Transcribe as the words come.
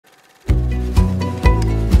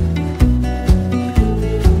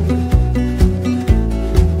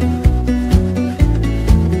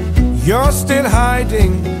still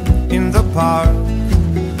hiding in the park.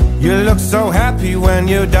 You look so happy when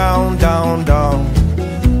you're down, down, down,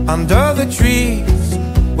 under the trees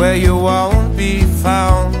where you won't be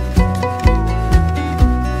found.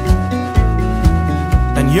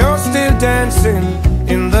 And you're still dancing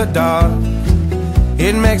in the dark.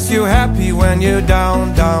 It makes you happy when you're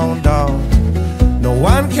down, down, down. No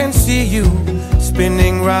one can see you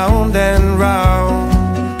spinning round and round.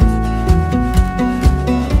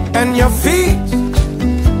 And your feet,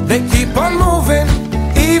 they keep on moving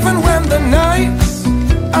even when the nights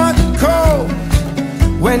are cold.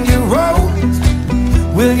 When you roll,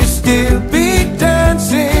 will you still be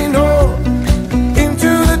dancing on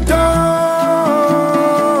into the dawn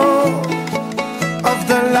of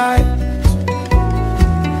the light?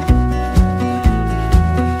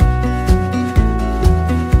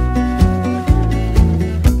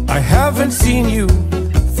 I haven't seen you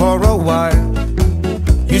for a while.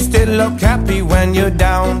 You still look happy when you're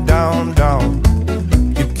down, down, down.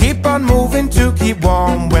 You keep on moving to keep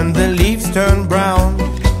warm when the leaves turn brown.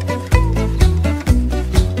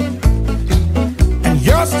 And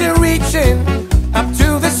you're still reaching up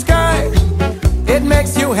to the sky. It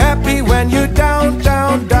makes you happy when you're down,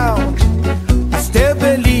 down, down. I still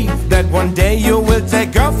believe that one day you will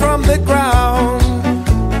take off from the ground.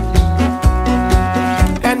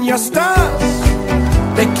 And your stars,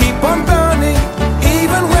 they keep on burning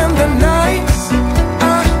even when the nights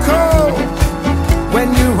are cold. When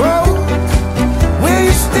you roll, will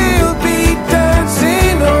you still be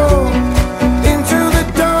dancing on into the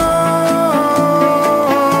dawn?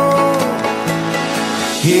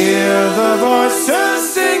 Hear the voices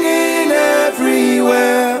singing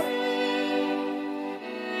everywhere,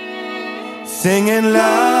 singing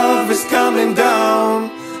love is coming down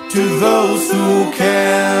to those who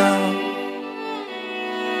care.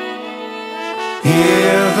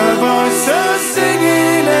 Hear the voices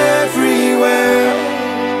singing everywhere,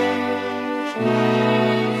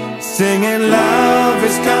 singing love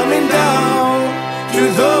is coming down to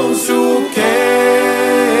those who care.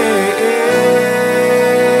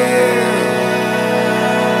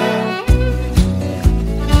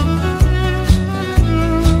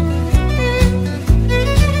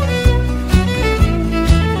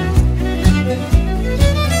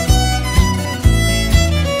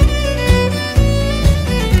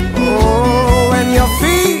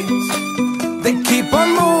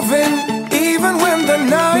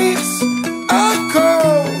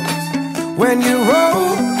 When you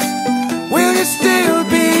roll, will you still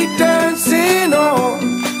be dancing on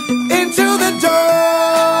into the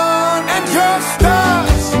dawn? And your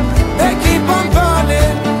stars, they keep on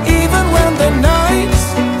burning even when the nights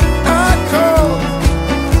are cold.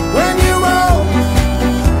 When you roll,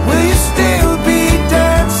 will you still be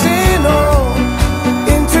dancing on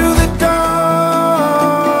into the dawn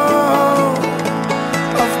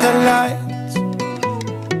of the light?